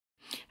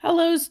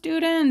Hello,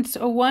 students.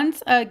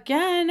 Once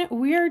again,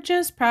 we're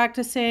just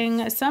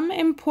practicing some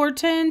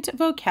important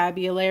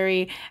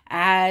vocabulary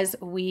as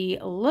we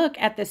look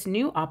at this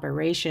new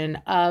operation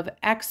of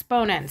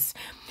exponents.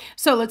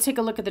 So let's take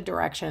a look at the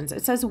directions.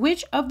 It says,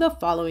 which of the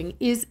following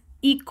is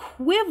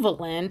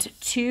equivalent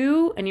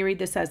to, and you read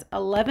this as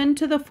 11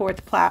 to the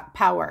fourth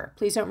power.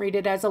 Please don't read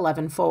it as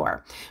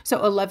 11/4.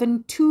 So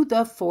 11 to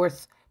the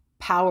fourth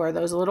power,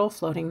 those little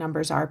floating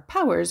numbers are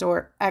powers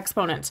or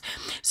exponents.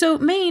 So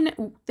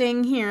main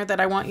thing here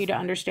that I want you to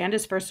understand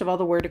is, first of all,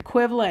 the word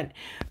equivalent.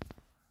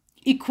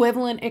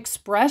 Equivalent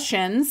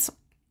expressions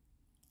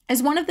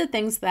is one of the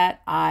things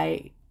that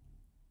I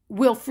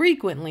will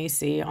frequently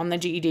see on the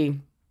GED.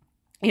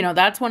 You know,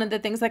 that's one of the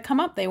things that come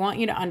up. They want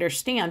you to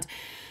understand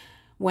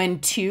when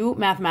two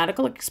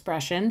mathematical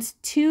expressions,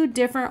 two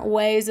different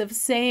ways of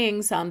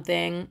saying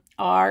something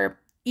are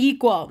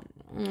equal.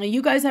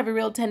 You guys have a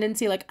real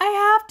tendency, like, I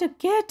have to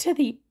get to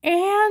the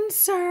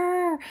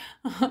answer.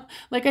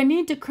 Like, I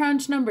need to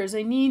crunch numbers.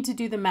 I need to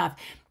do the math.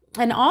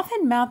 And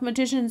often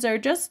mathematicians are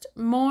just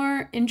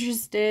more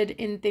interested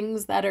in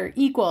things that are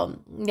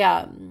equal.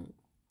 Yeah,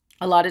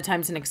 a lot of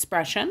times an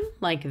expression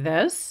like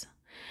this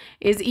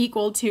is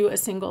equal to a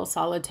single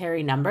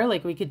solitary number.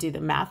 Like, we could do the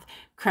math,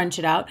 crunch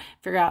it out,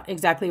 figure out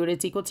exactly what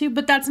it's equal to,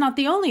 but that's not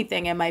the only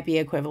thing it might be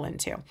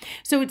equivalent to.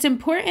 So it's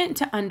important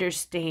to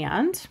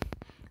understand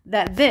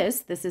that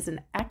this is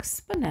an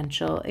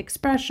exponential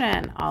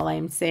expression. All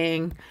I'm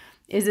saying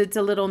is it's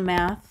a little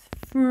math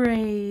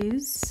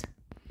phrase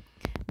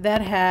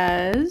that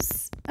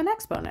has an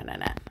exponent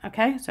in it.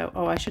 Okay, so,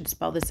 I should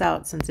spell this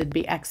out since it'd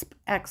be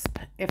exp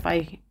if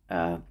I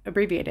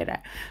abbreviated it.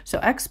 So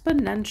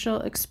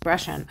exponential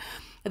expression.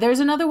 There's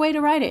another way to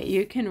write it.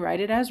 You can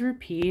write it as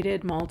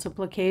repeated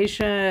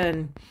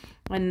multiplication.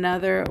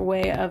 Another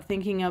way of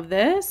thinking of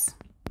this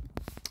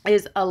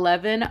is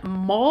 11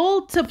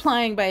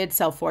 multiplying by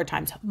itself 4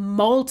 times.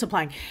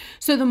 Multiplying.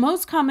 So the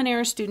most common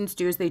error students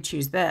do is they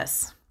choose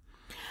this.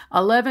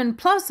 11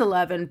 plus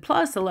 11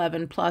 plus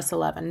 11 plus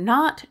 11.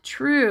 Not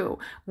true.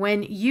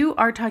 When you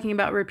are talking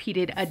about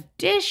repeated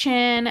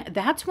addition,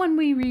 that's when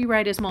we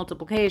rewrite as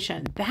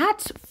multiplication.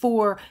 That's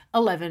for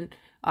 11.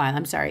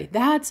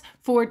 That's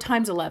 4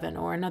 times 11,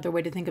 or another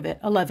way to think of it,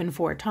 11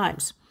 4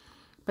 times.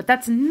 But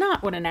that's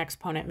not what an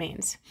exponent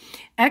means.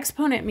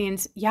 Exponent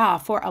means, yeah,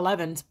 4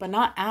 11s, but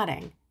not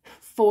adding.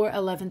 4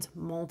 11s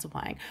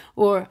multiplying.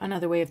 Or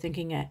another way of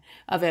thinking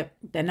of it,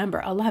 the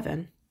number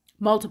 11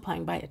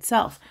 multiplying by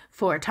itself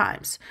 4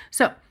 times.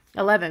 So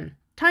 11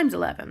 times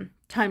 11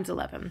 times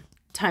 11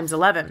 times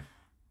 11.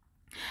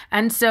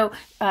 And so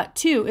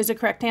 2 is a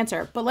correct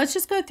answer. But let's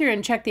just go through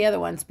and check the other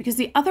ones, because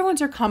the other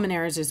ones are common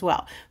errors as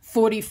well.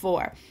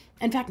 44.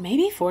 In fact,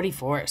 maybe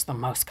 44 is the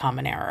most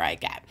common error I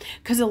get,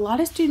 because a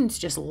lot of students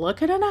just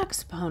look at an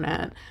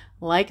exponent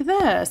like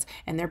this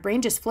and their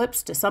brain just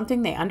flips to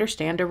something they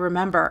understand or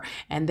remember,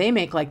 and they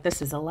make like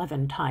this is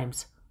 11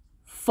 times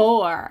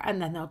 4,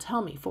 and then they'll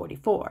tell me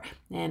 44.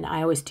 And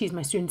I always tease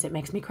my students, it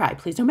makes me cry.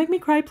 Please don't make me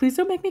cry. Please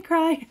don't make me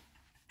cry.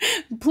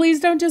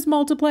 Please don't just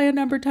multiply a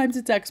number times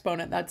its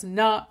exponent. That's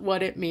not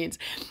what it means.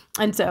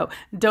 And so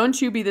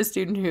don't you be the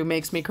student who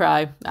makes me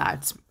cry.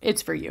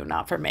 It's for you,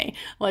 not for me.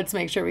 Let's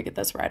make sure we get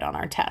this right on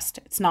our test.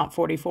 It's not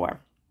 44.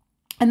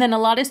 And then a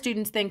lot of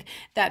students think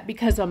that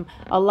because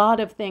a lot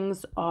of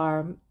things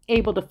are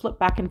able to flip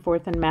back and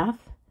forth in math,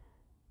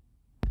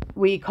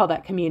 we call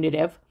that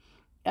commutative.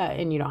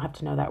 And you don't have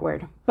to know that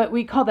word, but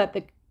we call that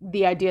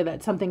the idea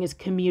that something is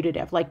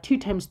commutative. Like 2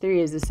 times 3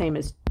 is the same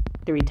as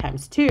 3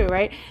 times 2,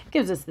 right? It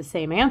gives us the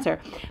same answer.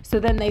 So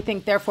then they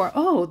think, therefore,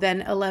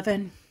 then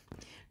 11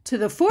 to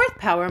the 4th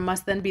power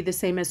must then be the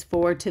same as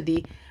 4 to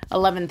the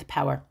 11th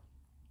power.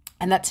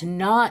 And that's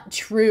not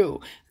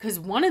true, because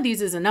one of these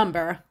is a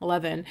number,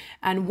 11,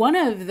 and one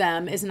of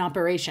them is an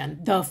operation,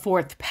 the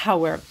 4th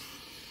power.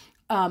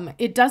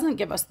 It doesn't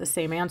give us the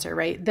same answer,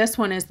 right? This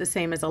one is the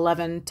same as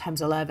 11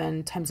 times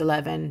 11 times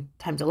 11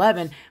 times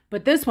 11.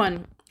 But this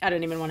one, I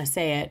don't even want to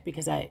say it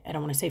because I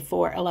don't want to say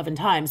 4 11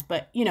 times.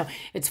 But,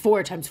 it's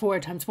 4 times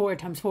 4 times 4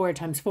 times 4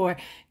 times 4.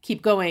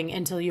 Keep going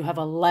until you have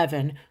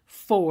 11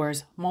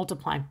 4s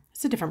multiplying.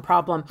 It's a different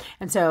problem.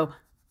 And so,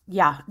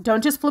 yeah,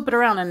 don't just flip it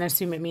around and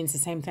assume it means the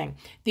same thing.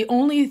 The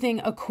only thing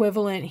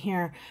equivalent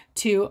here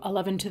to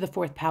 11 to the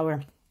 4th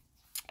power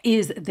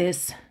is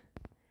this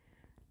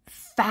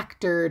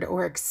factored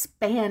or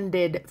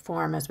expanded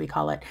form, as we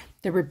call it,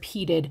 the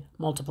repeated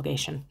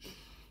multiplication.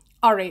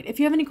 All right, if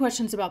you have any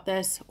questions about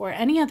this or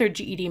any other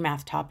GED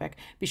math topic,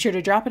 be sure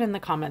to drop it in the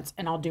comments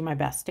and I'll do my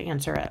best to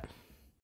answer it.